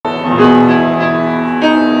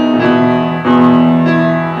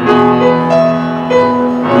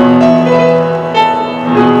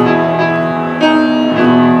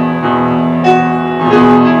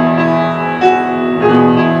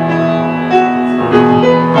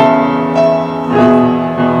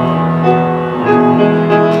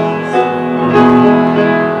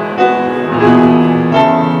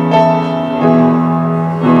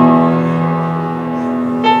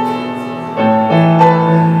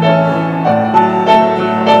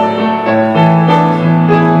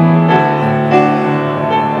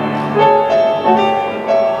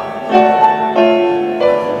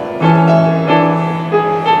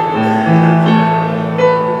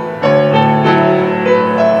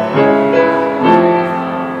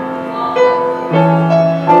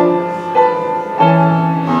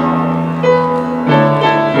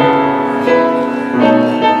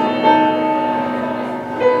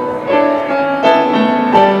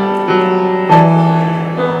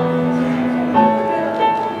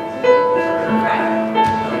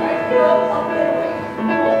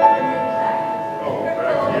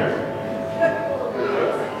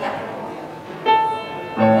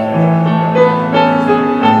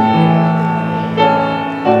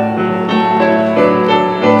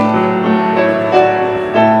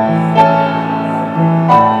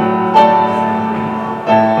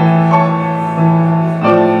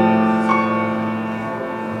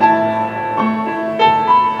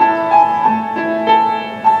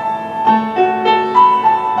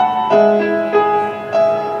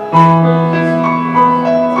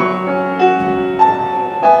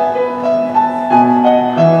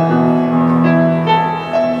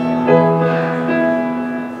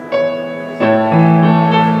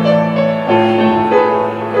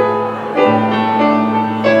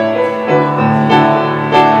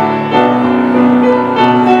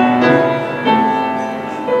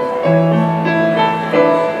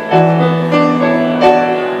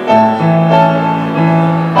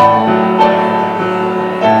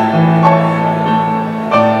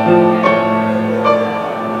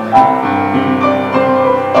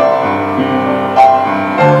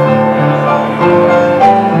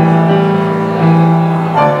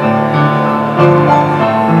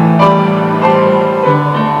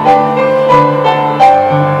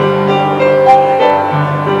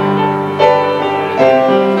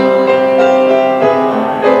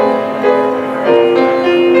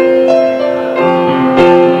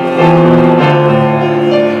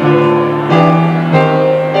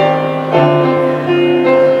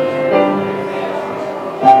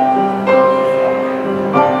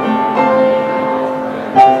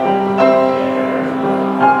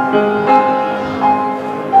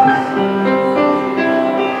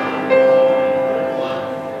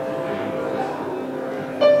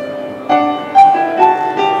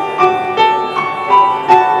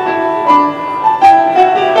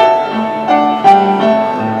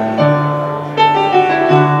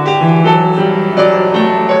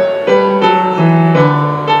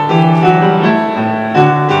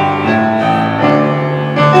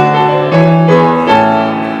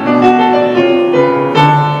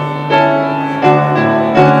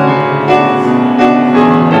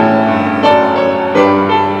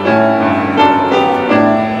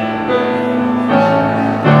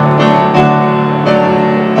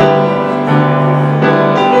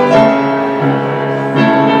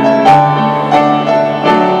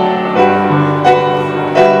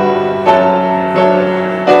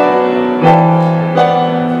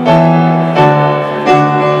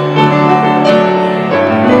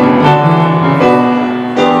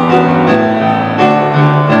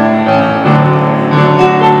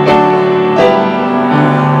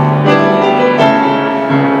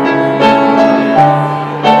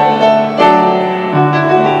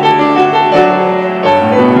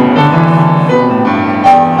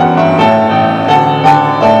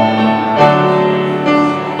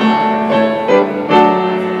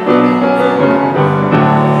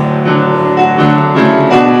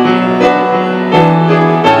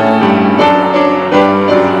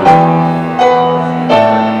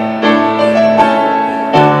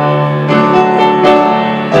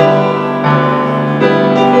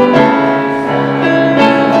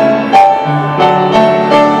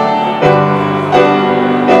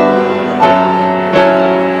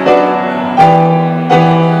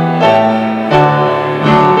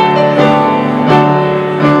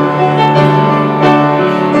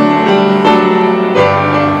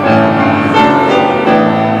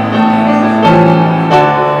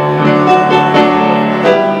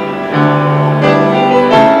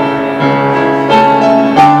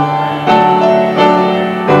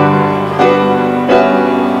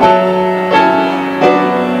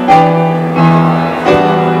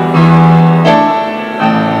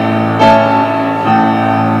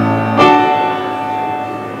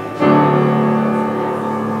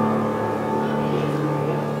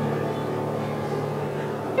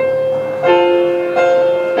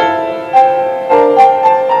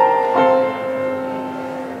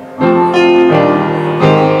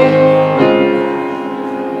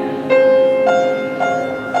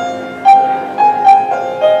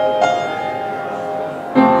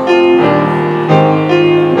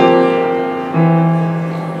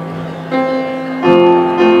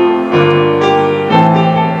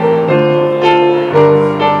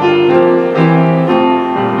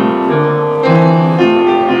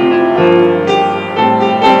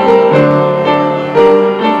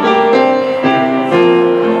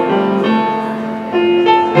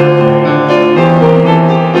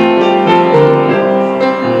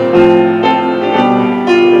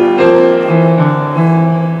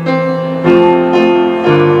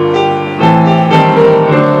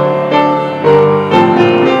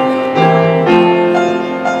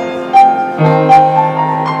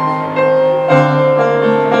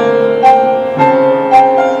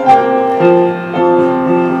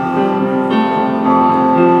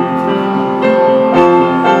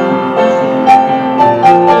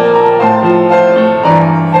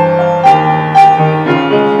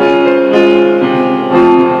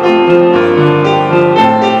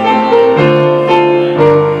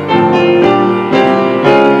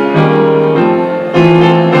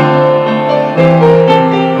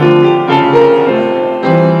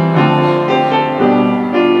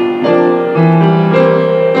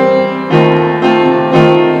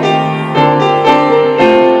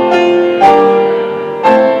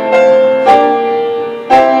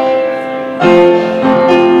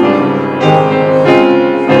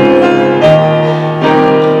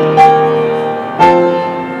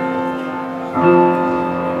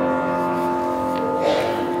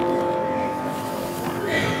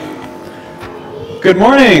Good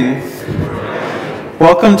morning.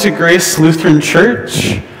 Welcome to Grace Lutheran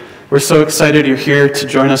Church. We're so excited you're here to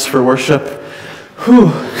join us for worship. Whew.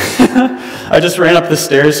 I just ran up the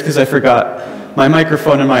stairs because I forgot my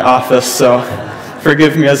microphone in my office, so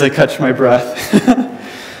forgive me as I catch my breath.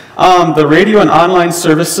 The radio and online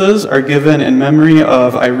services are given in memory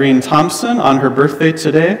of Irene Thompson on her birthday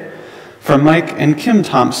today from Mike and Kim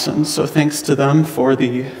Thompson, so thanks to them for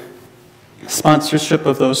the sponsorship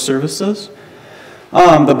of those services.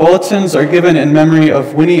 The bulletins are given in memory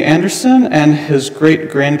of Winnie Anderson and his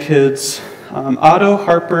great-grandkids Otto,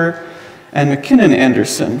 Harper, and McKinnon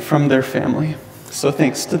Anderson from their family. So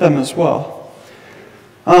thanks to them as well.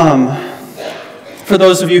 For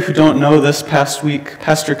those of you who don't know, this past week,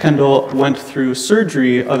 Pastor Kendall went through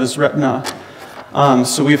surgery of his retina.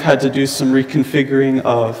 So we've had to do some reconfiguring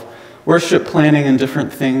of worship planning and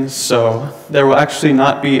different things. So there will actually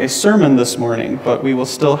not be a sermon this morning, but we will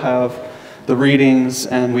still have the readings,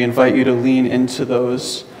 and we invite you to lean into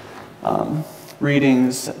those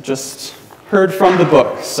readings just heard from the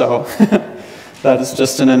book. So that is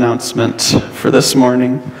just an announcement for this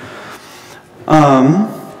morning. But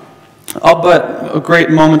a great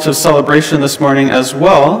moment of celebration this morning as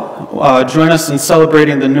well. Join us in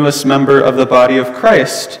celebrating the newest member of the body of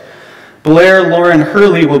Christ. Blair Lauren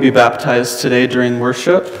Hurley will be baptized today during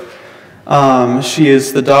worship. She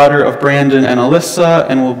is the daughter of Brandon and Alyssa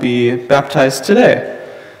and will be baptized today.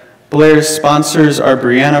 Blair's sponsors are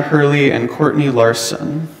Brianna Hurley and Courtney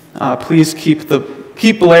Larson. Please keep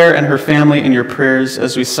Blair and her family in your prayers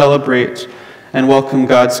as we celebrate and welcome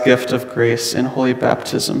God's gift of grace in holy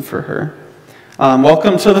baptism for her.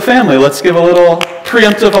 Welcome to the family. Let's give a little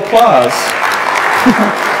preemptive applause.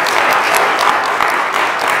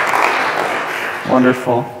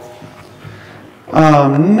 Wonderful.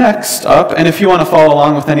 Next up, and if you want to follow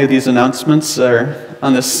along with any of these announcements, they're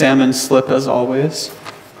on this salmon slip as always.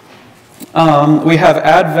 We have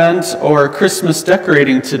Advent or Christmas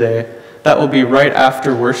decorating today. That will be right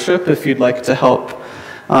after worship if you'd like to help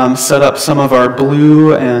set up some of our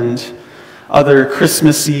blue and other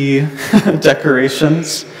Christmassy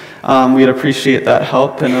decorations. We'd appreciate that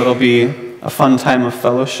help, and it'll be a fun time of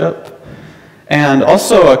fellowship. And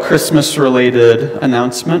also a Christmas-related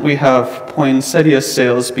announcement. We have poinsettia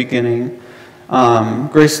sales beginning.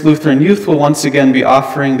 Grace Lutheran Youth will once again be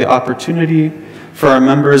offering the opportunity for our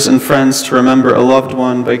members and friends to remember a loved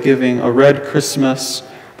one by giving a red Christmas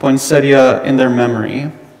poinsettia in their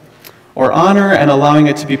memory, or honor and allowing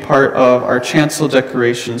it to be part of our chancel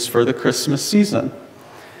decorations for the Christmas season.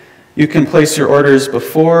 You can place your orders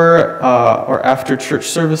before or after church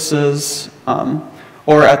services,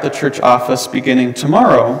 or at the church office beginning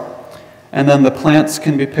tomorrow, and then the plants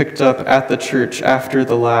can be picked up at the church after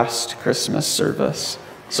the last Christmas service.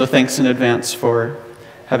 So thanks in advance for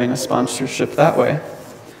having a sponsorship that way.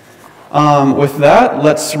 With that,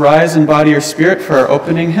 let's rise in body or spirit for our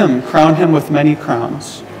opening hymn, Crown Him with Many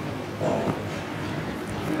Crowns.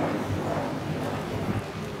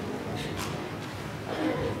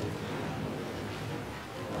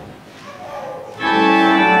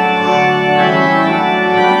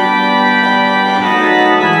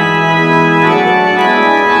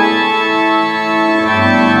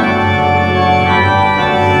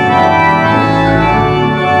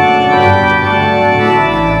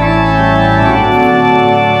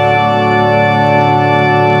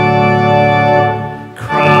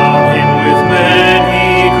 Crown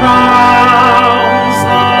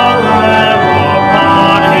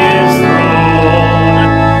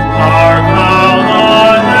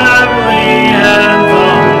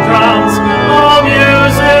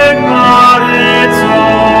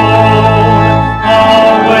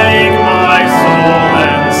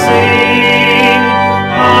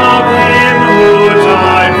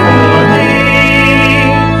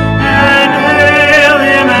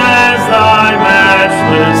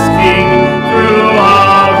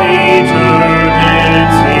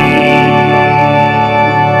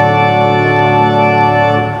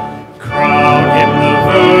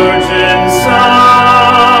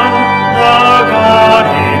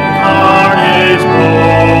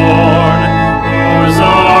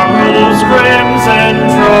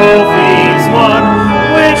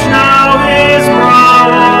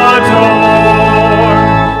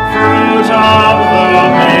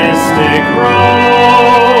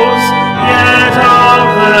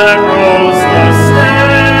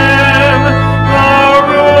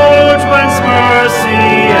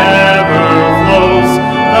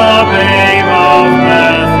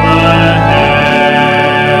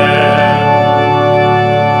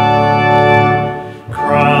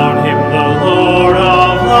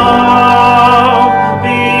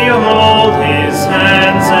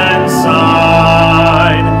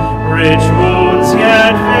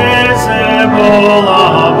faithful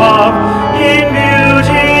above, in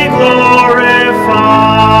beauty glorified.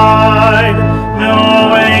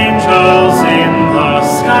 No angels in the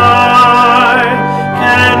sky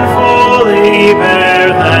can fully bear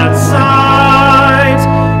that sight,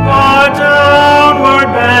 but downward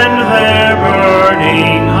bend their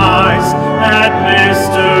burning eyes at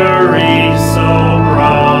mystery so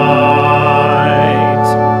bright.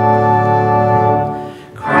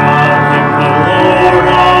 Crown him the Lord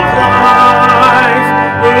of life,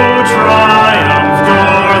 who triumphed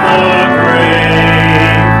o'er the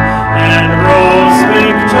grave, and rose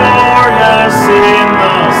victorious in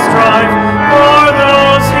the strife for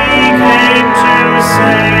those he came to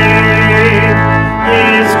save.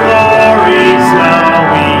 His glories now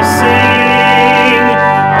we sing,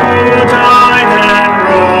 who died and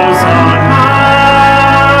rose on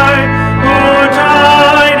high, who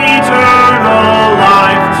died eternal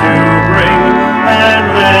life to bring, and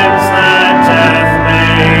lives that death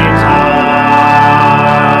may die.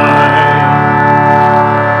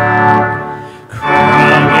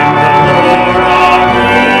 Crowning the Lord of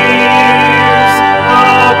years, the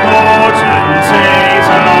potentate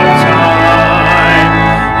of time,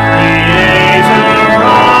 creator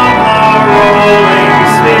of the rolling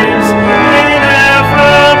spheres,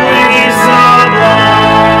 ineffably sublime.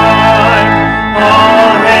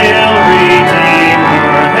 All hail,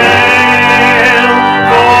 Redeemer, hail,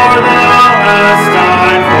 for thou hast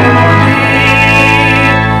died for me.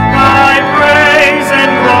 Thy praise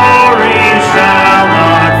and glory shall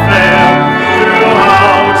not fail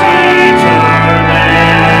throughout eternity.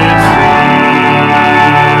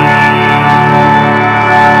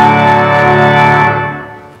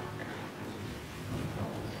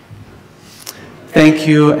 Thank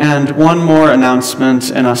you. And one more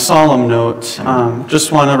announcement and a solemn note.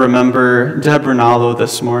 Just want to remember Deb Rinaldo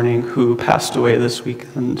this morning, who passed away this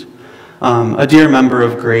weekend. A dear member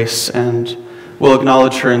of Grace, and we'll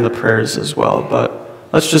acknowledge her in the prayers as well. But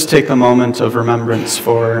let's just take a moment of remembrance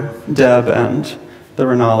for Deb and the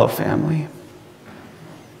Rinaldo family.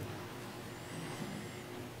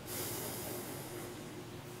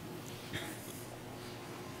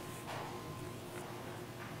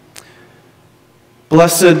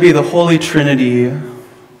 Blessed be the Holy Trinity,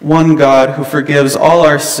 one God who forgives all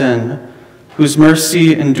our sin, whose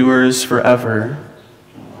mercy endures forever.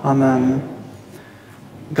 Amen.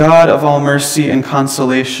 God of all mercy and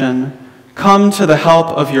consolation, come to the help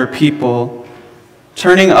of your people,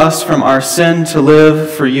 turning us from our sin to live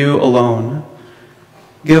for you alone.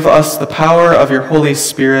 Give us the power of your Holy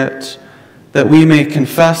Spirit, that we may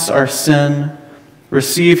confess our sin,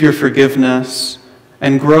 receive your forgiveness,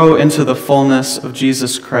 and grow into the fullness of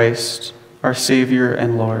Jesus Christ, our Savior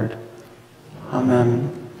and Lord.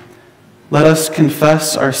 Amen. Let us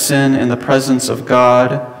confess our sin in the presence of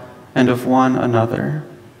God and of one another.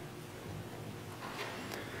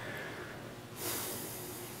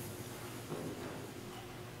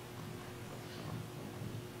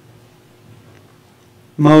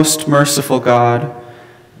 Most merciful God,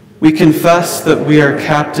 we confess that we are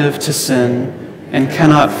captive to sin and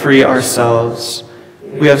cannot free ourselves.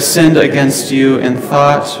 We have sinned against you in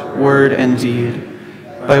thought, word, and deed,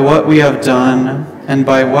 by what we have done and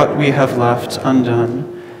by what we have left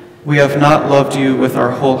undone. We have not loved you with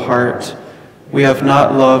our whole heart. We have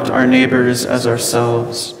not loved our neighbors as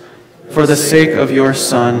ourselves. For the sake of your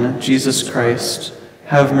Son, Jesus Christ,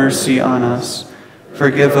 have mercy on us.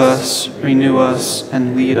 Forgive us, renew us,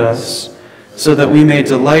 and lead us, so that we may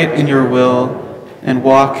delight in your will and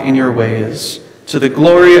walk in your ways, to the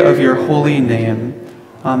glory of your holy name.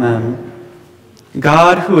 Amen.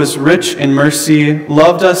 God, who is rich in mercy,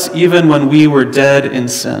 loved us even when we were dead in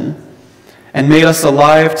sin, and made us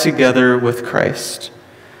alive together with Christ.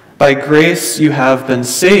 By grace you have been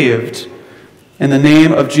saved. In the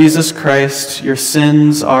name of Jesus Christ, your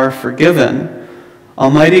sins are forgiven.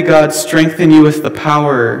 Almighty God, strengthen you with the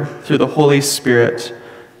power through the Holy Spirit,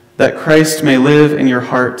 that Christ may live in your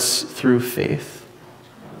hearts through faith.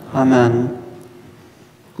 Amen.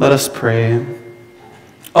 Let us pray.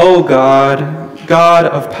 O God, God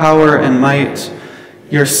of power and might,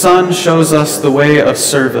 your Son shows us the way of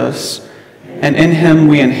service, and in him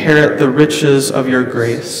we inherit the riches of your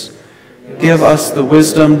grace. Give us the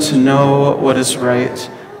wisdom to know what is right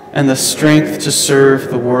and the strength to serve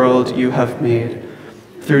the world you have made.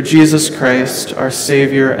 Through Jesus Christ, our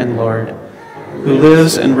Savior and Lord, who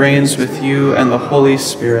lives and reigns with you and the Holy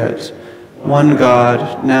Spirit, one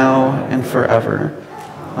God, now and forever.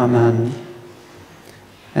 Amen.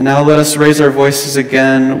 And now let us raise our voices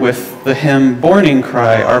again with the hymn Morning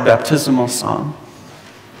Cry, our baptismal song.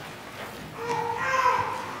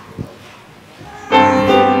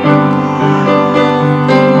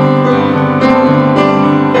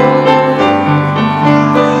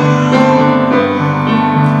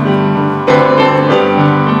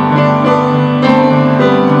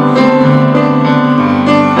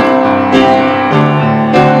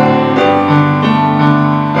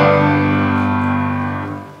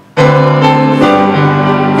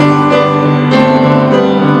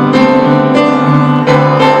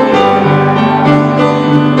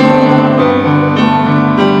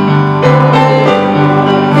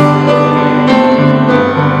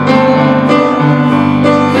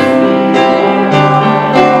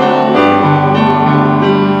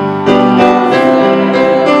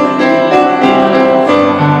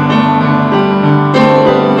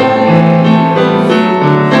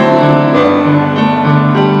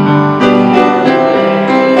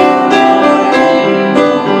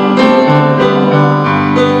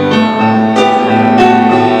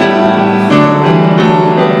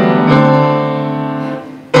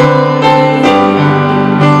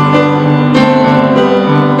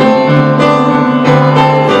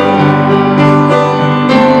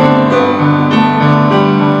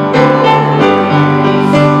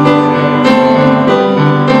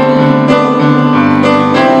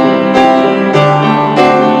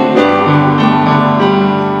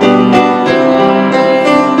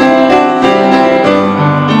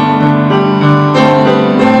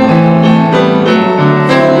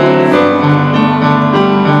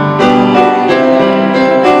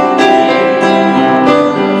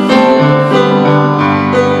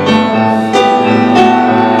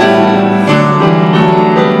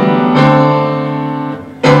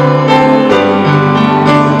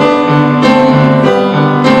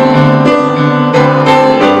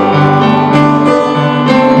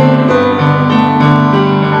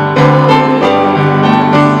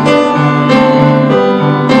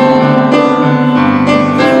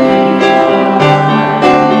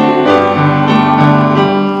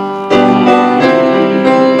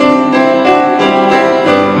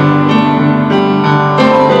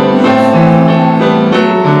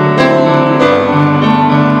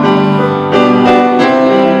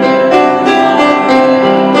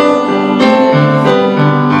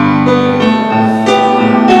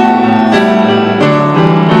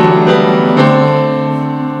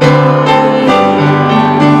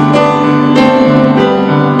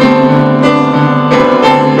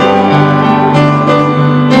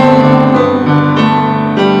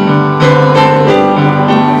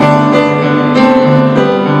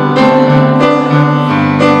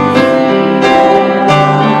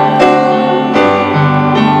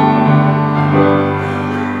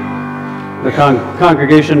 The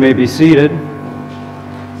congregation may be seated.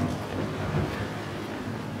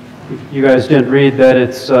 You guys didn't read that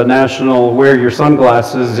it's National Wear Your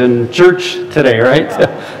Sunglasses in Church today, right?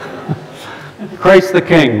 Christ the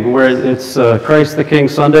King. It's Christ the King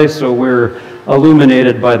Sunday, so we're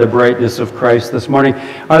illuminated by the brightness of Christ this morning.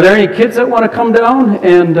 Are there any kids that want to come down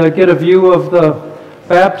and get a view of the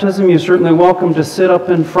baptism? You're certainly welcome to sit up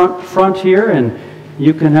in front here, and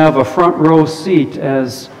you can have a front row seat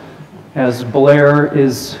as Blair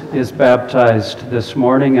is baptized this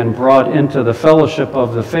morning and brought into the fellowship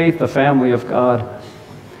of the faith, the family of God.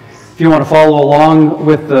 If you want to follow along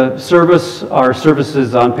with the service, our service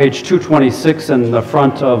is on page 226 in the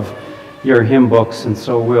front of your hymn books, and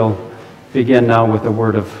so we'll begin now with the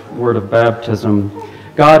word of baptism.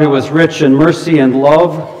 God, who is rich in mercy and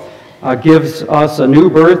love, gives us a new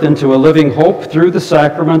birth into a living hope through the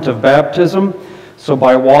sacrament of baptism. So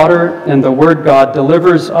by water and the Word, God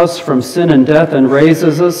delivers us from sin and death and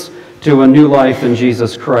raises us to a new life in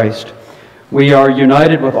Jesus Christ. We are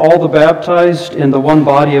united with all the baptized in the one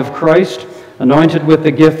body of Christ, anointed with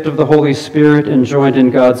the gift of the Holy Spirit, and joined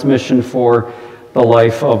in God's mission for the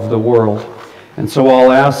life of the world. And so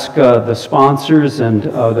I'll ask the sponsors and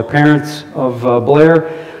the parents of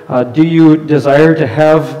Blair, do you desire to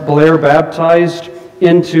have Blair baptized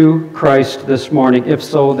into Christ this morning? If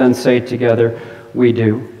so, then say together, we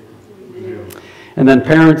do. And then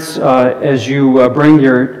parents, as you bring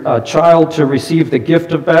your child to receive the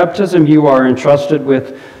gift of baptism, you are entrusted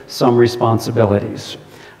with some responsibilities.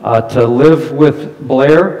 To live with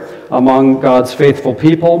Blair among God's faithful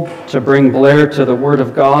people, to bring Blair to the Word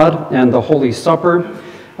of God and the Holy Supper,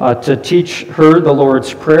 to teach her the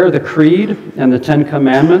Lord's Prayer, the Creed, and the Ten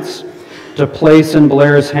Commandments, to place in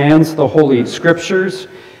Blair's hands the Holy Scriptures,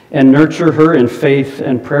 and nurture her in faith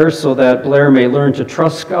and prayer so that Blair may learn to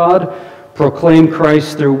trust God, proclaim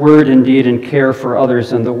Christ through word and deed, and care for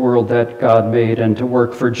others in the world that God made, and to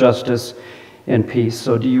work for justice and peace.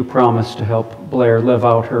 So do you promise to help Blair live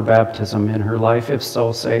out her baptism in her life? If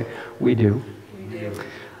so, say, we do. We do.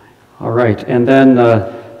 All right, and then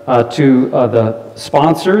to the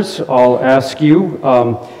sponsors, I'll ask you,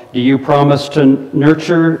 do you promise to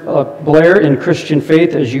nurture Blair in Christian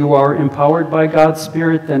faith as you are empowered by God's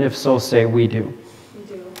Spirit? Then if so, say, we do. We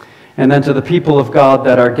do. And then to the people of God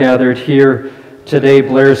that are gathered here today,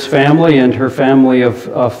 Blair's family and her family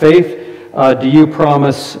of faith, do you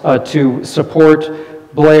promise to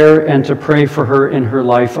support Blair and to pray for her in her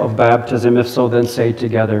life of baptism? If so, then say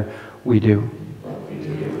together, we do. We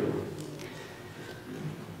do.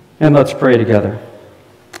 And let's pray together.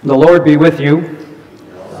 The Lord be with you.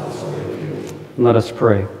 Let us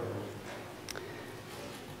pray.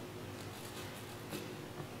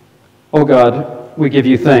 O God, we give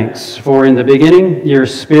you thanks, for in the beginning your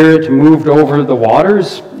Spirit moved over the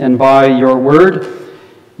waters, and by your word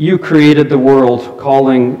you created the world,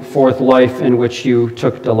 calling forth life in which you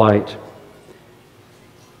took delight.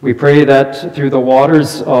 We pray that through the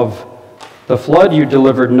waters of the flood you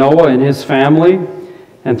delivered Noah and his family,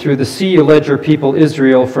 and through the sea you led your people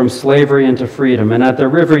Israel from slavery into freedom. And at the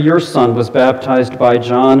river your Son was baptized by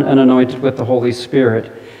John and anointed with the Holy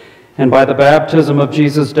Spirit. And by the baptism of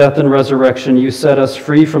Jesus' death and resurrection, you set us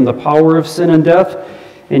free from the power of sin and death,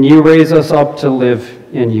 and you raise us up to live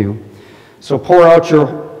in you. So pour out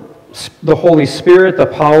the Holy Spirit, the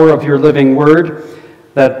power of your living word,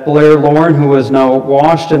 that Blair Lorne, who is now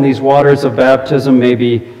washed in these waters of baptism, may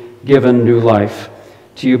be given new life.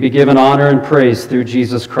 To you be given honor and praise through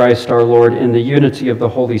Jesus Christ our Lord, in the unity of the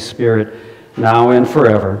Holy Spirit, now and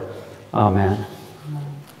forever. Amen.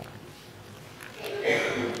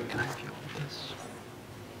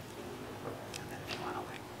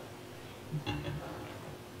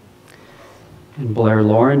 And Blair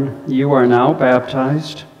Lorne, you are now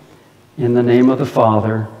baptized in the name of the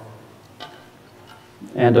Father,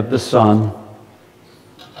 and of the Son,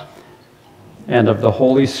 and of the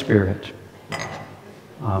Holy Spirit.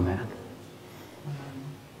 Amen.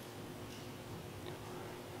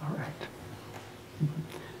 All right.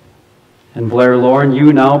 And Blair Lorne,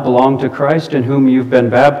 you now belong to Christ, in whom you've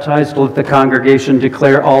been baptized. Let the congregation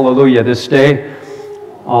declare Alleluia this day.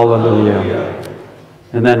 Alleluia. Alleluia.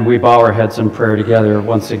 And then we bow our heads in prayer together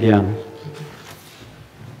once again.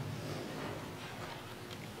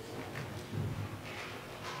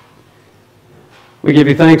 We give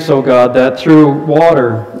you thanks, O God, that through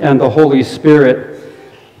water and the Holy Spirit,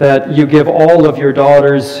 that you give all of your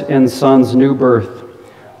daughters and sons new birth.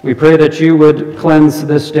 We pray that you would cleanse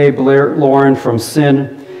this day Blair Lorne from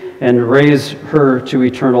sin and raise her to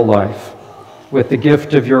eternal life with the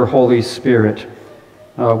gift of your Holy Spirit.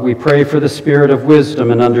 We pray for the spirit of wisdom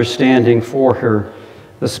and understanding for her,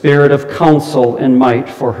 the spirit of counsel and might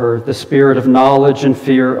for her, the spirit of knowledge and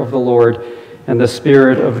fear of the Lord, and the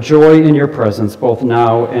spirit of joy in your presence, both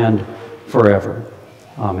now and forever.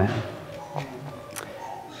 Amen.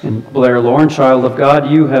 And Blair Lauren, child of God,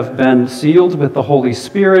 you have been sealed with the Holy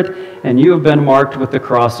Spirit, and you have been marked with the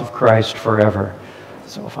cross of Christ forever.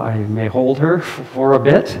 So if I may hold her for a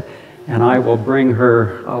bit, and I'll bring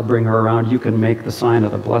her around. You can make the sign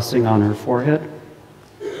of the blessing on her forehead.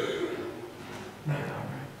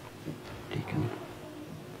 Deacon.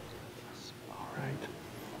 All right.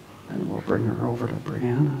 And we'll bring her over to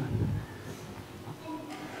Brianna.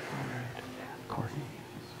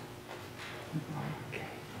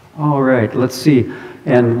 All right, let's see.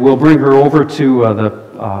 And we'll bring her over to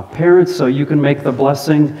the parents so you can make the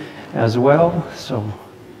blessing as well. So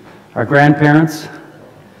our grandparents,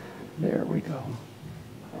 there we go.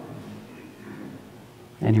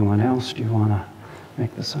 Anyone else? Do you want to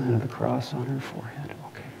make the sign of the cross on her forehead?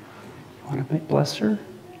 Okay. You want to bless her?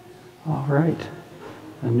 All right.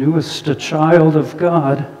 The newest child of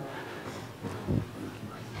God.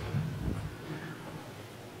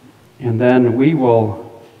 And then we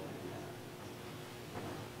will...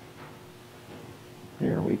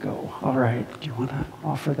 There we go. All right. Do you want to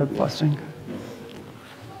offer the blessing?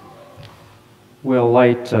 We'll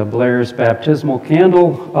light Blair's baptismal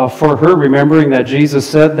candle for her, remembering that Jesus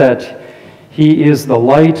said that he is the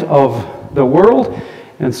light of the world.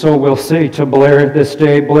 And so we'll say to Blair this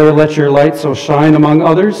day, Blair, let your light so shine among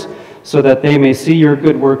others so that they may see your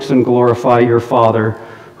good works and glorify your Father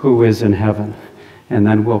who is in heaven. And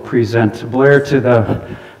then we'll present Blair to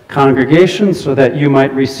the congregation so that you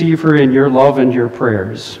might receive her in your love and your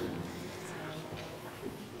prayers.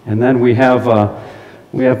 And then we have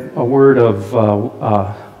a word of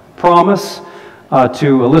promise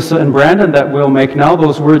to Alyssa and Brandon that we'll make now.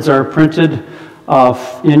 Those words are printed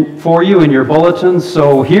for you in your bulletins.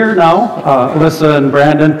 So here now, Alyssa and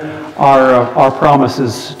Brandon, our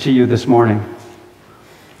promises to you this morning.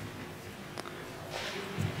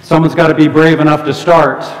 Someone's got to be brave enough to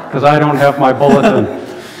start, because I don't have my bulletin.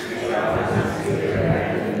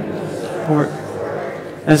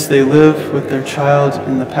 As they live with their child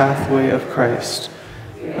in the pathway of Christ,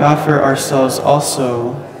 we offer ourselves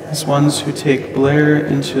also as ones who take Blair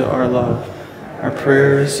into our love, our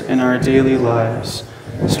prayers, and our daily lives,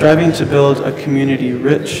 striving to build a community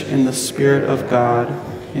rich in the Spirit of God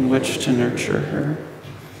in which to nurture her.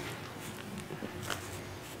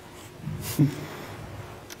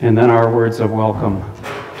 And then our words of welcome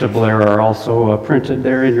to Blair are also printed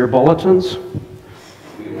there in your bulletins.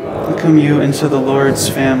 Welcome you into the Lord's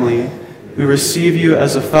family. We receive you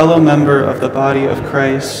as a fellow member of the body of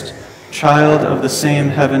Christ, child of the same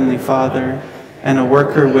Heavenly Father, and a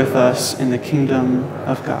worker with us in the kingdom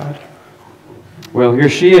of God. Well, here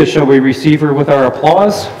she is. Shall we receive her with our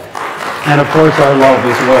applause? And of course our love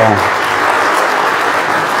as well.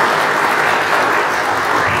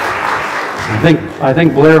 I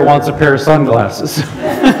think Blair wants a pair of sunglasses.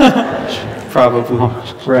 Probably.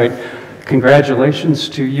 Right. Congratulations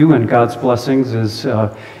to you and God's blessings as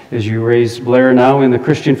you raise Blair now in the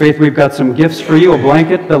Christian faith. We've got some gifts for you, a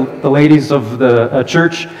blanket, the ladies of the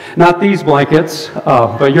church. Not these blankets,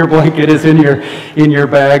 but your blanket is in your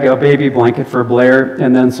bag, a baby blanket for Blair,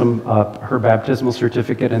 and then some her baptismal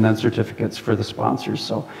certificate, and then certificates for the sponsors.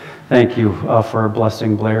 So thank you for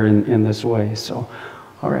blessing Blair in this way. So,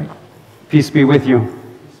 all right. Peace be with you.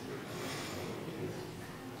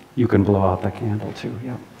 You can blow out the candle too,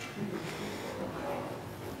 yeah.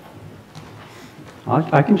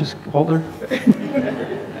 I can just hold her.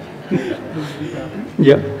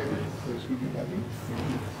 Yeah.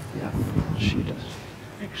 Yeah, she does.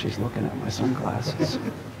 She's looking at my sunglasses.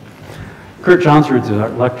 Kurt Johnsrud is our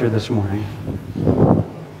lector this morning.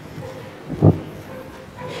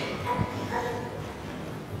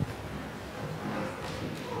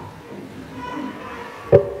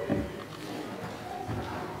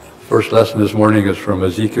 First lesson this morning is from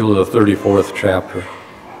Ezekiel, the 34th chapter.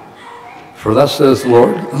 For thus says the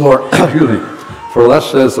Lord, excuse me. For thus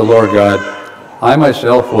says the Lord God, I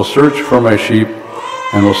myself will search for my sheep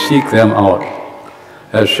and will seek them out,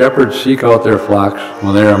 as shepherds seek out their flocks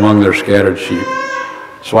when they are among their scattered sheep.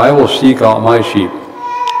 So I will seek out my sheep.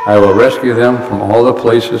 I will rescue them from all the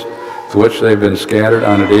places to which they've been scattered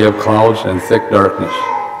on a day of clouds and thick darkness.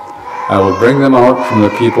 I will bring them out from the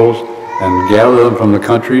peoples and gather them from the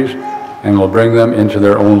countries, and will bring them into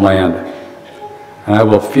their own land. And I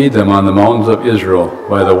will feed them on the mountains of Israel,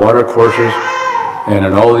 by the watercourses, and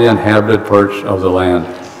in all the inhabited parts of the land.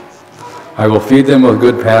 I will feed them with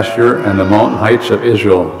good pasture, and the mountain heights of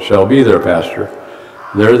Israel shall be their pasture.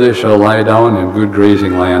 There they shall lie down in good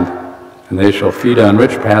grazing land, and they shall feed on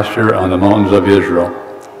rich pasture on the mountains of Israel.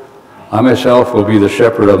 I myself will be the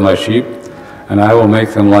shepherd of my sheep, and I will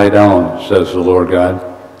make them lie down, says the Lord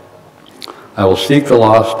God. I will seek the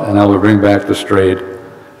lost, and I will bring back the strayed,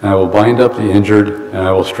 and I will bind up the injured, and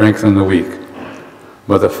I will strengthen the weak.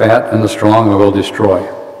 But the fat and the strong I will destroy.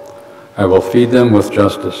 I will feed them with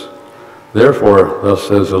justice. Therefore, thus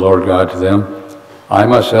says the Lord God to them, I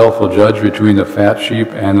myself will judge between the fat sheep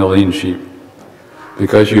and the lean sheep.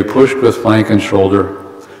 Because you pushed with flank and shoulder,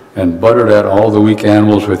 and buttered at all the weak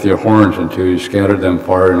animals with your horns until you scattered them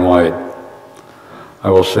far and wide. I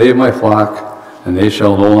will save my flock, and they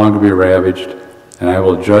shall no longer be ravaged, and I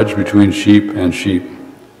will judge between sheep and sheep.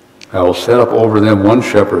 I will set up over them one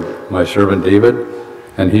shepherd, my servant David,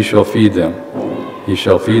 and he shall feed them. He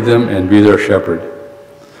shall feed them and be their shepherd.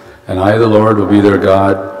 And I, the Lord, will be their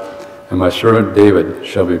God, and my servant David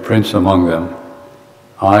shall be prince among them.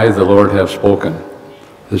 I, the Lord, have spoken.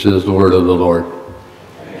 This is the word of the Lord.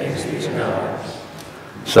 Thanks be to God.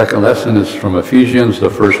 Second lesson is from Ephesians, the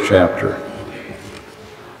 1st chapter.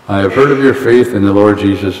 I have heard of your faith in the Lord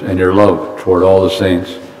Jesus and your love toward all the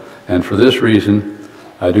saints, and for this reason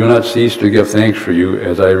I do not cease to give thanks for you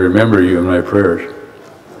as I remember you in my prayers.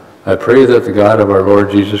 I pray that the God of our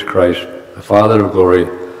Lord Jesus Christ, the Father of glory,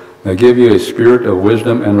 may give you a spirit of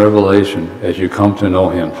wisdom and revelation as you come to know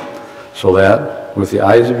him, so that, with the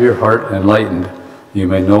eyes of your heart enlightened, you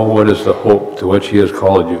may know what is the hope to which he has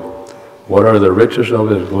called you, what are the riches of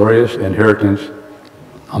his glorious inheritance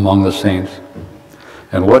among the saints,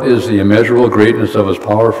 and what is the immeasurable greatness of his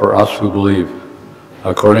power for us who believe,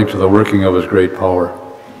 according to the working of his great power.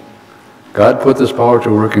 God put this power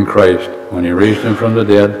to work in Christ when he raised him from the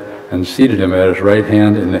dead and seated him at his right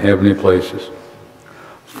hand in the heavenly places,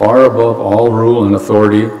 far above all rule and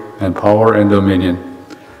authority and power and dominion,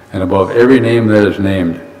 and above every name that is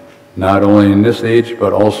named, not only in this age,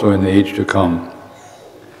 but also in the age to come.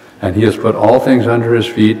 And he has put all things under his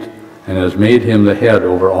feet, and has made him the head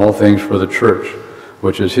over all things for the church,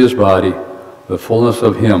 which is his body, the fullness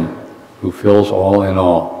of him who fills all in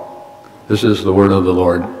all. This is the word of the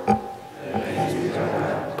Lord.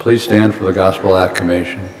 Please stand for the gospel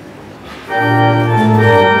acclamation.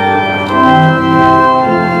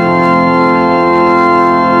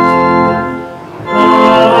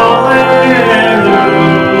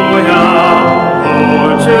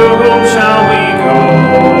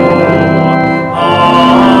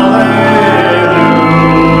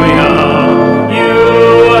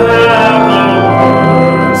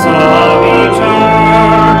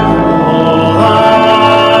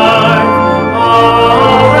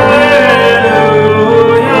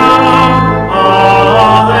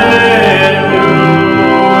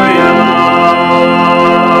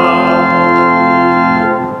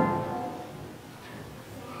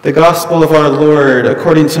 The Gospel of our Lord,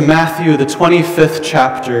 according to Matthew, the 25th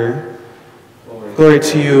chapter. Glory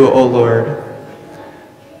to you, O Lord.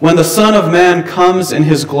 When the Son of Man comes in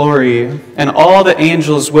his glory, and all the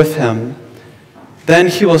angels with him, then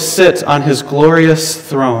he will sit on his glorious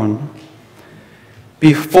throne.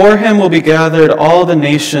 Before him will be gathered all the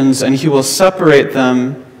nations, and he will separate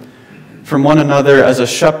them from one another as a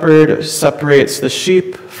shepherd separates the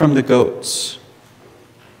sheep from the goats.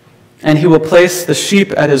 And he will place the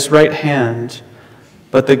sheep at his right hand,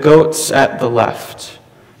 but the goats at the left.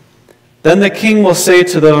 Then the king will say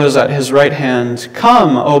to those at his right hand,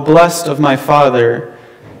 Come, O blessed of my Father,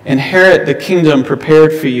 inherit the kingdom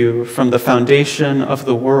prepared for you from the foundation of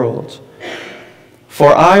the world.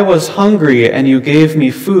 For I was hungry, and you gave me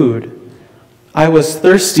food. I was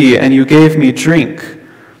thirsty, and you gave me drink.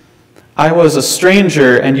 I was a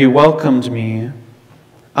stranger, and you welcomed me.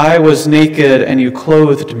 I was naked, and you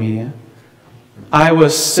clothed me. I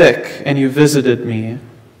was sick, and you visited me.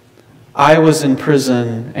 I was in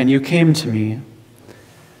prison, and you came to me.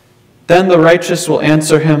 Then the righteous will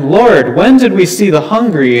answer him, Lord, when did we see the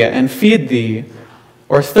hungry and feed thee,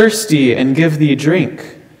 or thirsty and give thee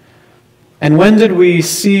drink? And when did we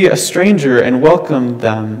see a stranger and welcome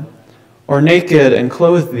them, or naked and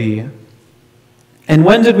clothe thee? And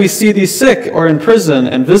when did we see thee sick or in prison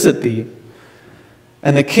and visit thee?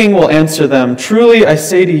 And the king will answer them, Truly I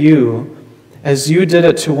say to you, as you did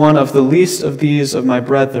it to one of the least of these of my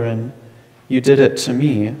brethren, you did it to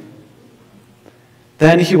me.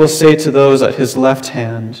 Then he will say to those at his left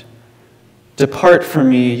hand, Depart from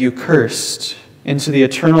me, you cursed, into the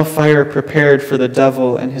eternal fire prepared for the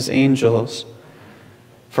devil and his angels.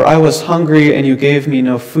 For I was hungry, and you gave me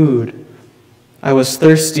no food. I was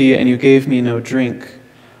thirsty, and you gave me no drink.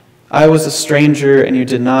 I was a stranger, and you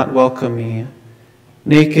did not welcome me.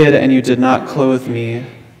 Naked, and you did not clothe me.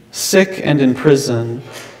 Sick and in prison,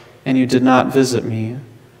 and you did not visit me.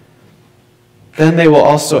 Then they will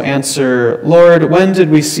also answer, Lord, when did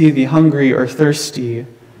we see thee hungry or thirsty,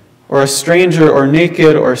 or a stranger or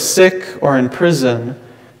naked or sick or in prison,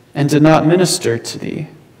 and did not minister to thee?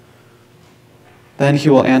 Then he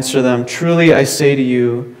will answer them, Truly I say to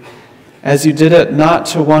you, as you did it not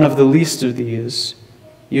to one of the least of these,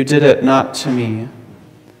 you did it not to me.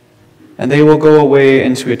 And they will go away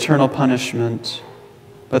into eternal punishment,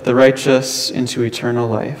 but the righteous into eternal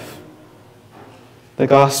life. The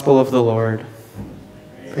Gospel of the Lord.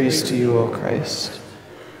 Praise to you, O Christ.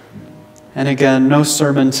 And again, no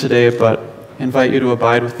sermon today, but invite you to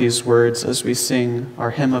abide with these words as we sing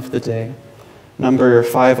our hymn of the day, number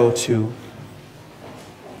 502.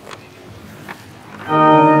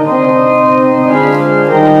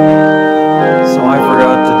 So I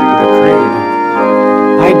forgot to do the creed.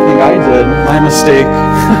 I think I did. My mistake.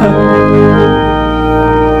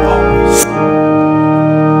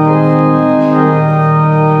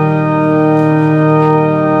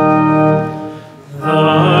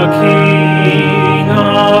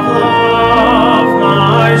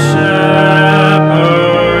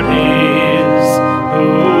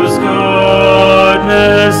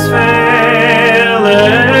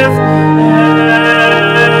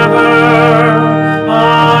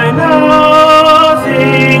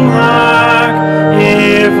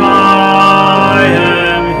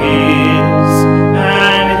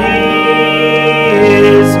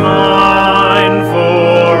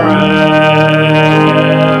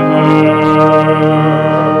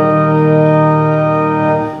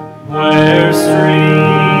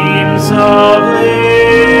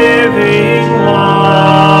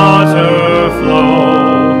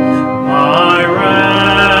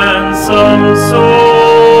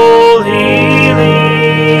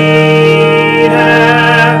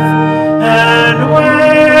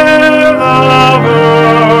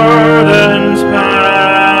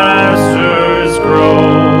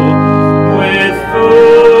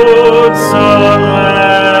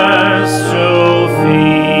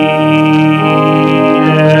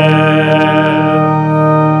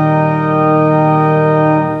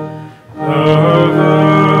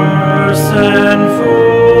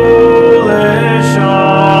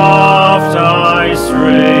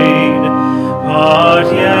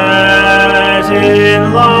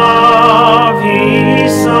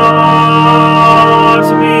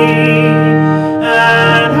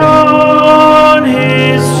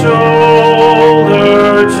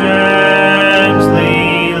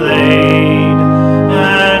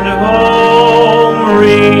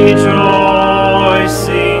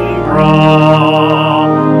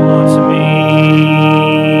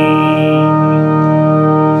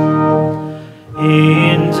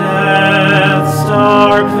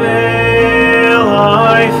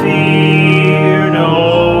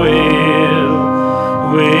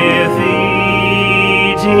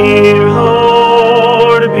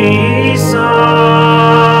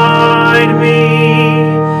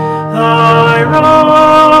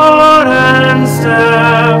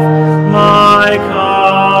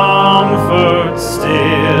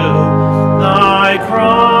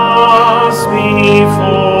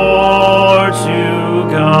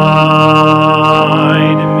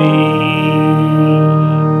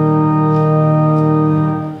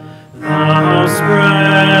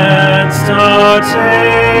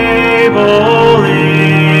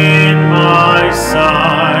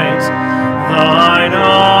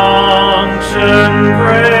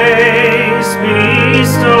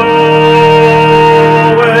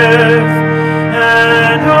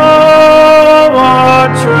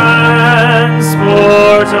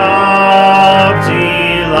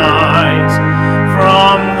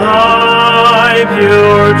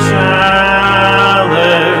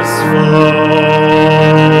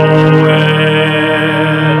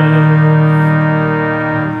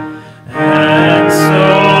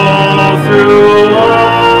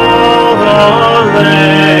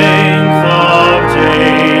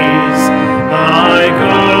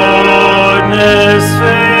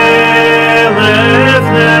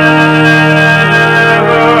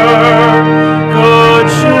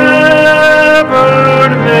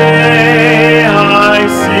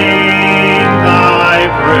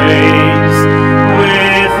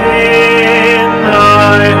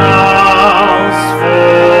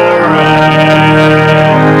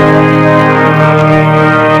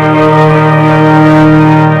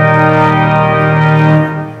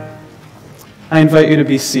 I invite you to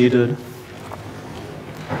be seated.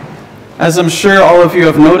 As I'm sure all of you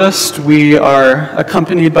have noticed, we are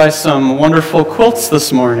accompanied by some wonderful quilts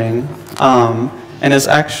this morning, and it's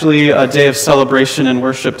actually a day of celebration and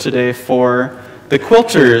worship today for the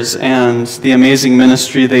quilters and the amazing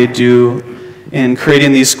ministry they do in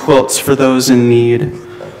creating these quilts for those in need.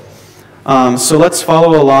 So let's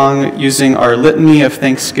follow along using our litany of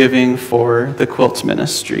thanksgiving for the quilt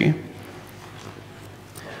ministry.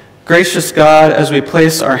 Gracious God, as we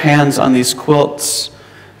place our hands on these quilts,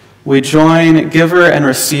 we join giver and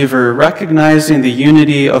receiver, recognizing the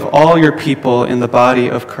unity of all your people in the body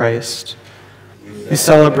of Christ. We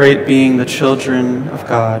celebrate being the children of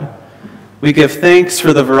God. We give thanks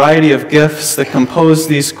for the variety of gifts that compose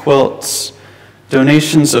these quilts,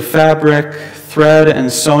 donations of fabric, thread and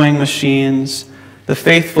sewing machines, the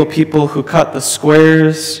faithful people who cut the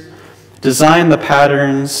squares, design the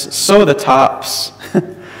patterns, sew the tops,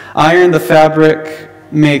 iron the fabric,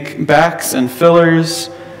 make backs and fillers,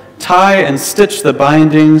 tie and stitch the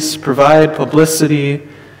bindings, provide publicity,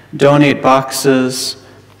 donate boxes,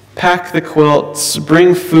 pack the quilts,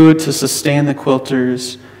 bring food to sustain the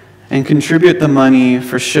quilters, and contribute the money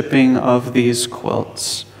for shipping of these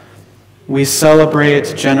quilts. We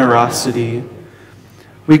celebrate generosity.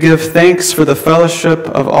 We give thanks for the fellowship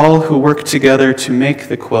of all who work together to make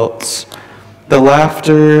the quilts, the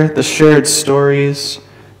laughter, the shared stories,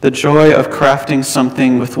 the joy of crafting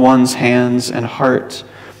something with one's hands and heart,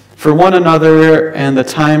 for one another, and the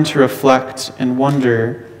time to reflect and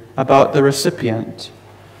wonder about the recipient.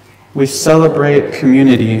 We celebrate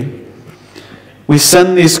community. We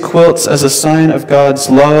send these quilts as a sign of God's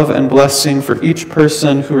love and blessing for each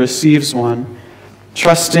person who receives one,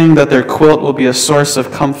 trusting that their quilt will be a source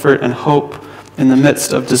of comfort and hope in the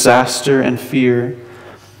midst of disaster and fear,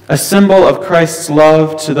 a symbol of Christ's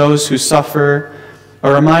love to those who suffer,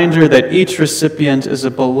 a reminder that each recipient is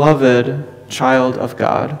a beloved child of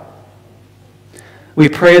God. We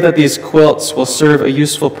pray that these quilts will serve a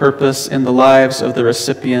useful purpose in the lives of the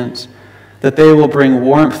recipient, that they will bring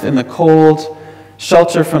warmth in the cold,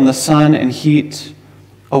 shelter from the sun and heat,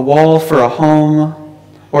 a wall for a home,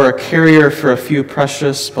 or a carrier for a few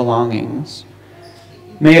precious belongings.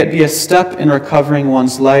 May it be a step in recovering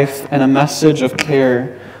one's life and a message of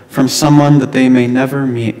care from someone that they may never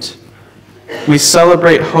meet. We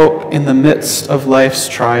celebrate hope in the midst of life's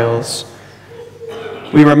trials.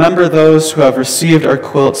 We remember those who have received our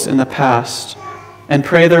quilts in the past and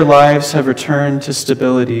pray their lives have returned to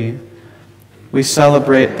stability. We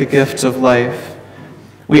celebrate the gift of life.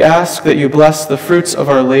 We ask that you bless the fruits of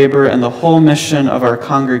our labor and the whole mission of our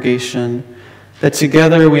congregation, that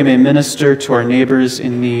together we may minister to our neighbors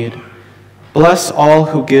in need. Bless all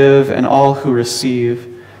who give and all who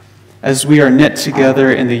receive, as we are knit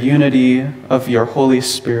together in the unity of your Holy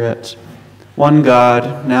Spirit, one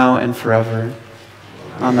God, now and forever.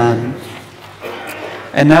 Amen.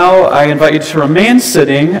 And now I invite you to remain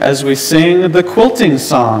sitting as we sing the quilting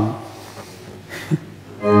song.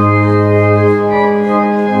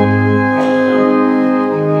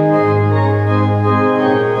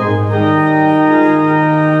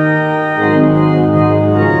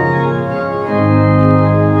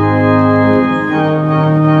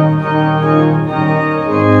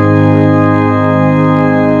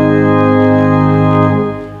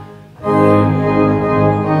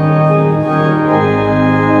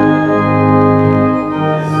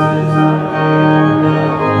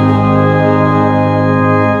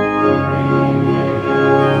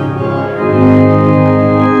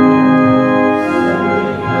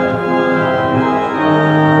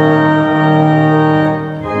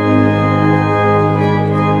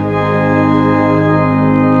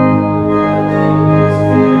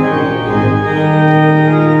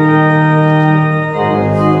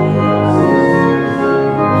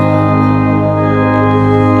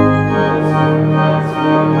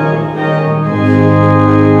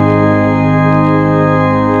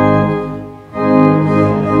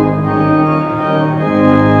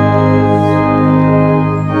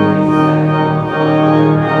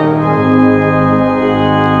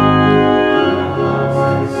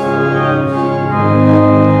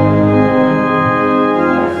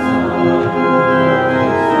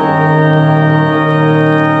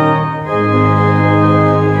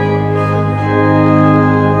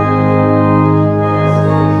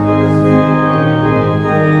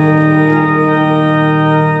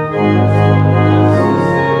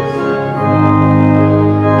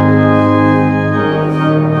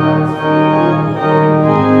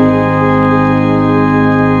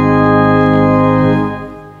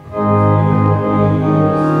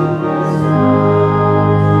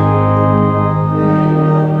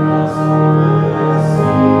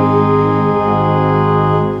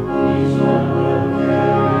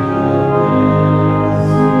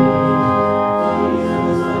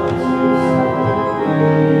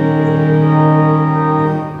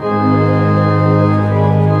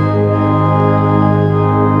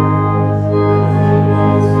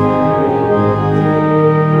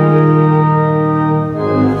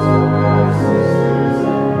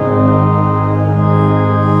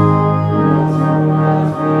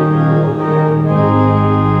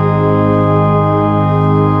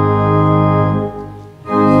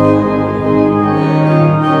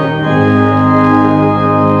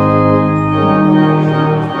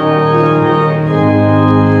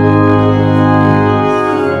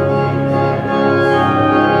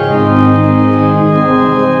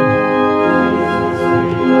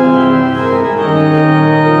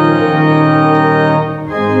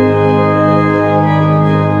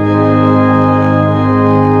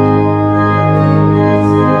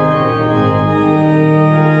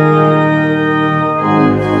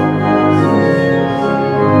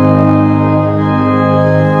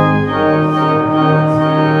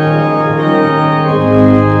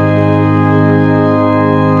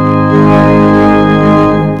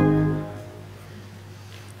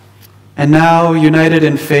 And now, united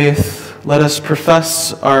in faith, let us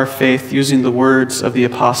profess our faith using the words of the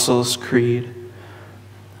Apostles' Creed.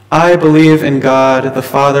 I believe in God, the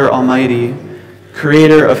Father Almighty,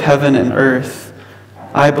 creator of heaven and earth.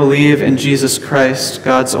 I believe in Jesus Christ,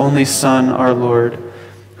 God's only Son, our Lord,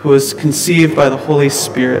 who was conceived by the Holy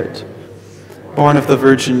Spirit, born of the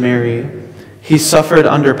Virgin Mary. He suffered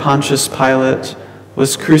under Pontius Pilate,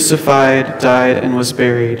 was crucified, died, and was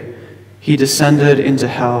buried. He descended into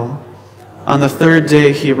hell. On the third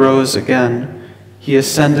day he rose again. He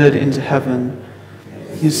ascended into heaven.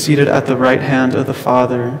 He is seated at the right hand of the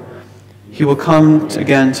Father. He will come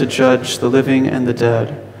again to judge the living and the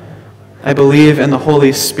dead. I believe in the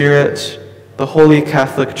Holy Spirit, the Holy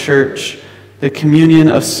Catholic Church, the communion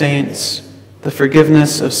of saints, the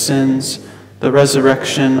forgiveness of sins, the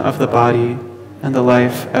resurrection of the body, and the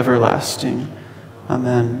life everlasting.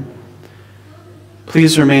 Amen.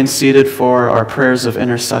 Please remain seated for our prayers of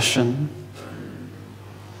intercession.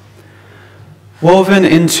 Woven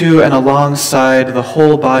into and alongside the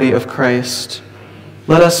whole body of Christ,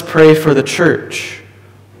 let us pray for the church,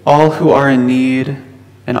 all who are in need,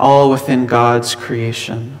 and all within God's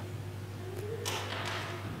creation.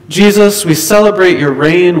 Jesus, we celebrate your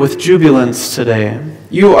reign with jubilance today.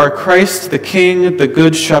 You are Christ the King, the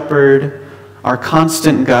Good Shepherd, our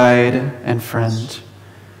constant guide and friend.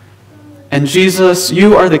 And Jesus,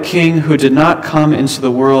 you are the King who did not come into the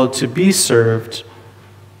world to be served,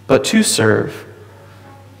 but to serve.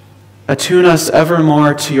 Attune us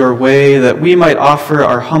evermore to your way, that we might offer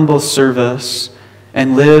our humble service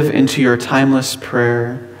and live into your timeless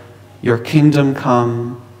prayer. Your kingdom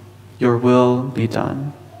come, your will be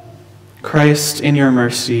done. Christ, in your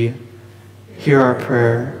mercy, hear our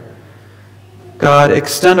prayer. God,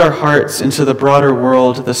 extend our hearts into the broader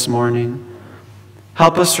world this morning.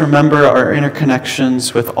 Help us remember our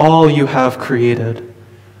interconnections with all you have created.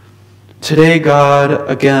 Today, God,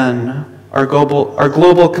 again, our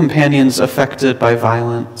global companions affected by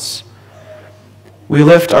violence. We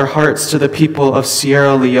lift our hearts to the people of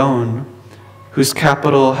Sierra Leone, whose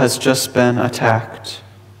capital has just been attacked.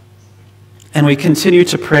 And we continue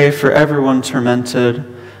to pray for everyone tormented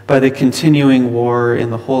by the continuing war in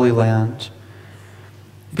the Holy Land.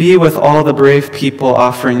 Be with all the brave people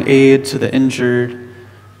offering aid to the injured.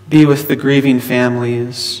 Be with the grieving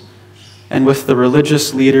families, and with the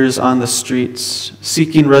religious leaders on the streets,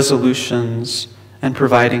 seeking resolutions and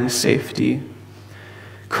providing safety.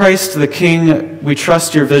 Christ the King, we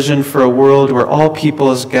trust your vision for a world where all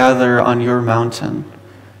peoples gather on your mountain.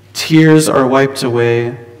 Tears are wiped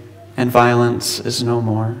away, and violence is no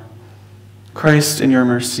more. Christ, in your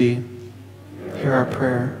mercy, hear our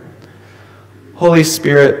prayer. Holy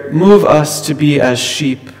Spirit, move us to be as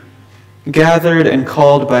sheep, gathered and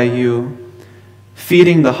called by you,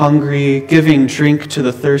 feeding the hungry, giving drink to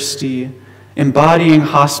the thirsty, embodying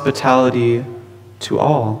hospitality to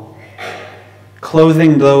all,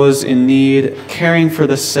 clothing those in need, caring for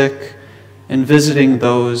the sick, and visiting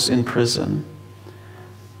those in prison.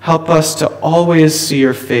 Help us to always see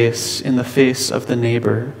your face in the face of the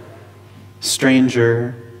neighbor,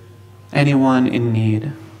 stranger, anyone in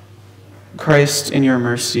need. Christ, in your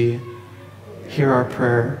mercy, hear our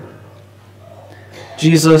prayer.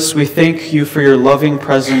 Jesus, we thank you for your loving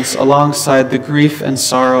presence alongside the grief and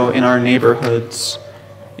sorrow in our neighborhoods,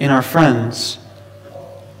 in our friends.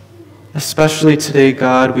 Especially today,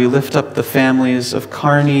 God, we lift up the families of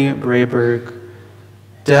Carney Brayberg,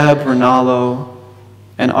 Deb Rinaldo,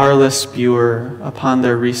 and Arliss Buer upon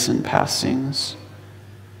their recent passings.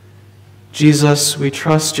 Jesus, we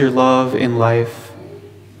trust your love in life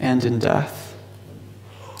and in death.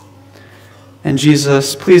 And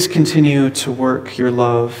Jesus, please continue to work your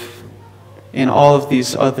love in all of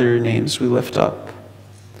these other names we lift up.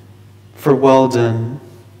 For Weldon,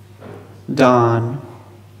 Don,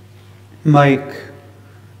 Mike,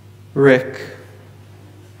 Rick,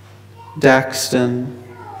 Daxton,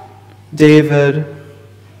 David,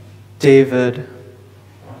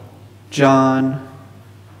 John,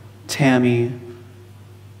 Tammy,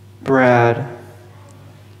 Brad,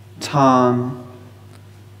 Tom,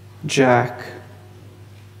 Jack,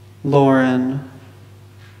 Lauren,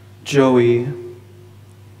 Joey,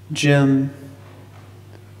 Jim,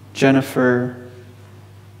 Jennifer,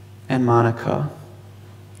 and Monica.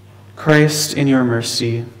 Christ, in your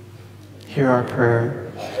mercy, hear our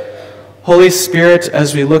prayer. Holy Spirit,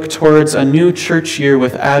 as we look towards a new church year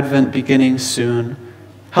with Advent beginning soon,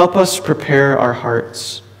 help us prepare our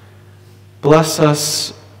hearts. Bless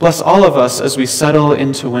all of us as we settle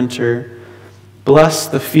into winter. Bless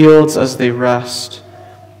the fields as they rest.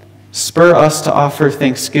 Spur us to offer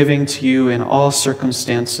thanksgiving to you in all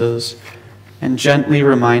circumstances, and gently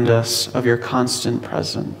remind us of your constant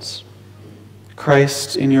presence.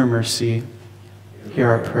 Christ, in your mercy, hear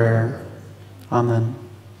our prayer. Amen.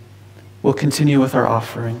 We'll continue with our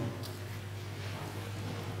offering.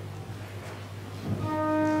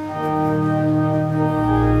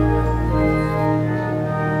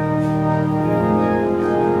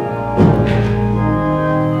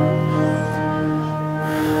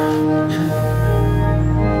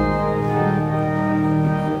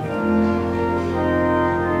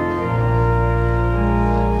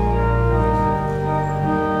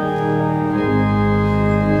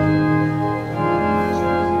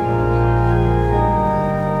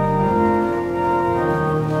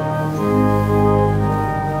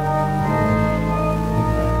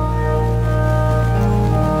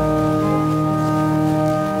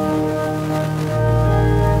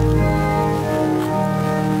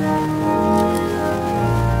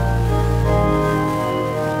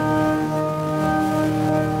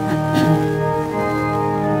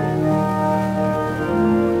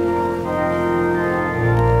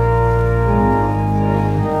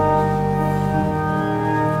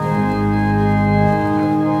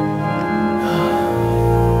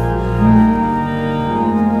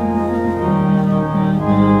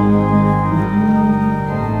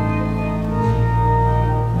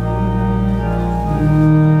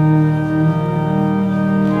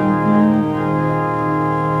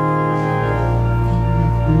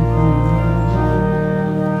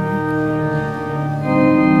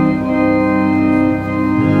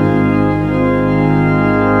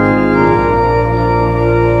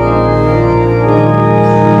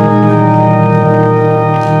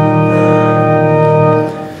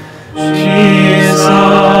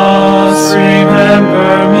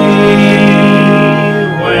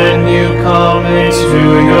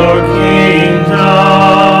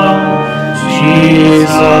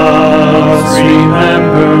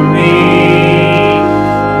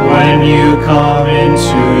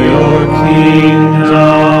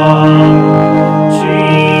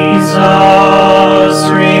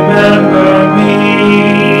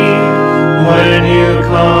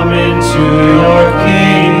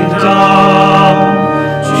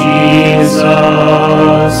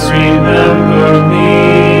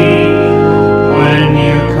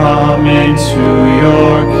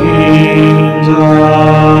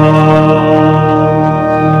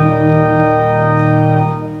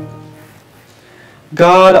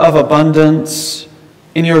 God of abundance,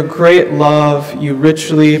 in your great love, you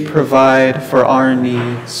richly provide for our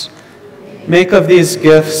needs. Make of these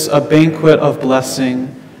gifts a banquet of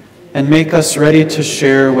blessing, and make us ready to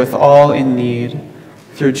share with all in need,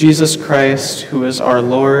 through Jesus Christ, who is our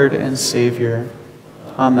Lord and Savior.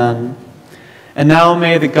 Amen. And now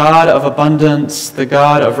may the God of abundance, the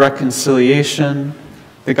God of reconciliation,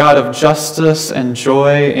 the God of justice and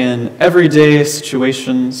joy in everyday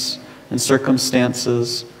situations and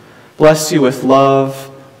circumstances, bless you with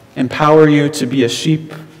love, empower you to be a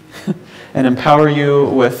sheep, and empower you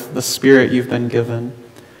with the Spirit you've been given.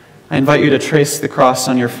 I invite you to trace the cross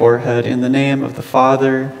on your forehead in the name of the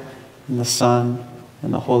Father, and the Son,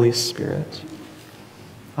 and the Holy Spirit.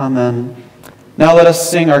 Amen. Now let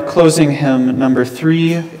us sing our closing hymn, number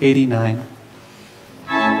 389.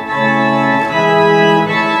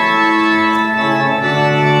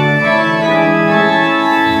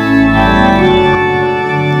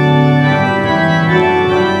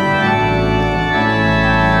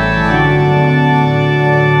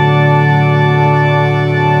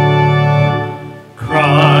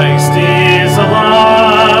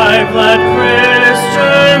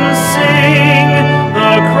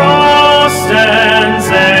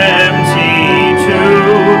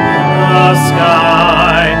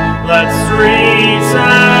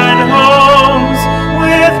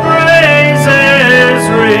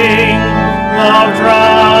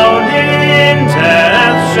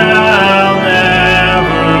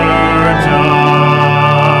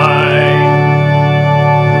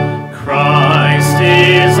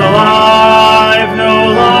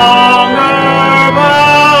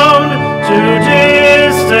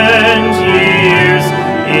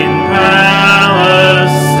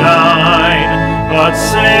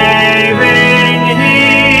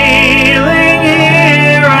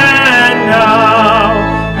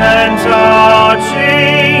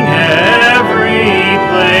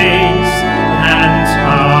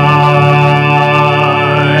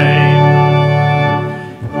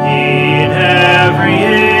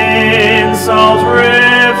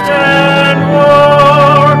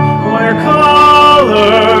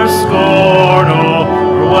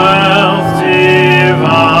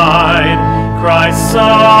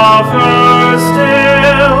 Suffer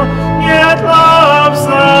still, yet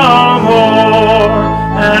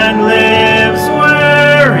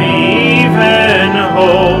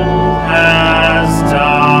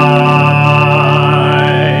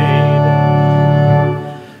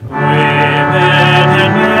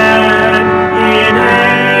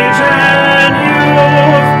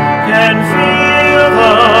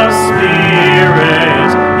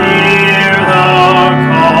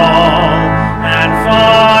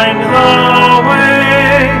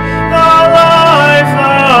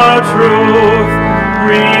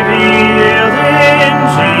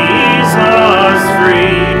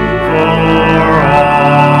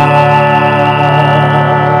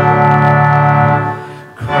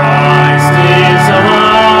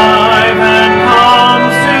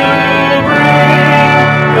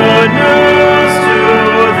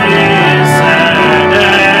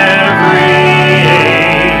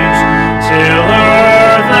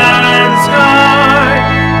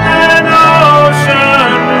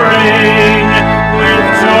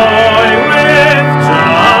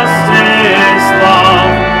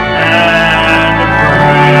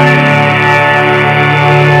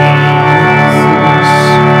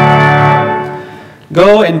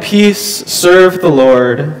peace serve the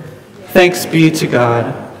Lord. Thanks be to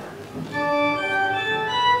God.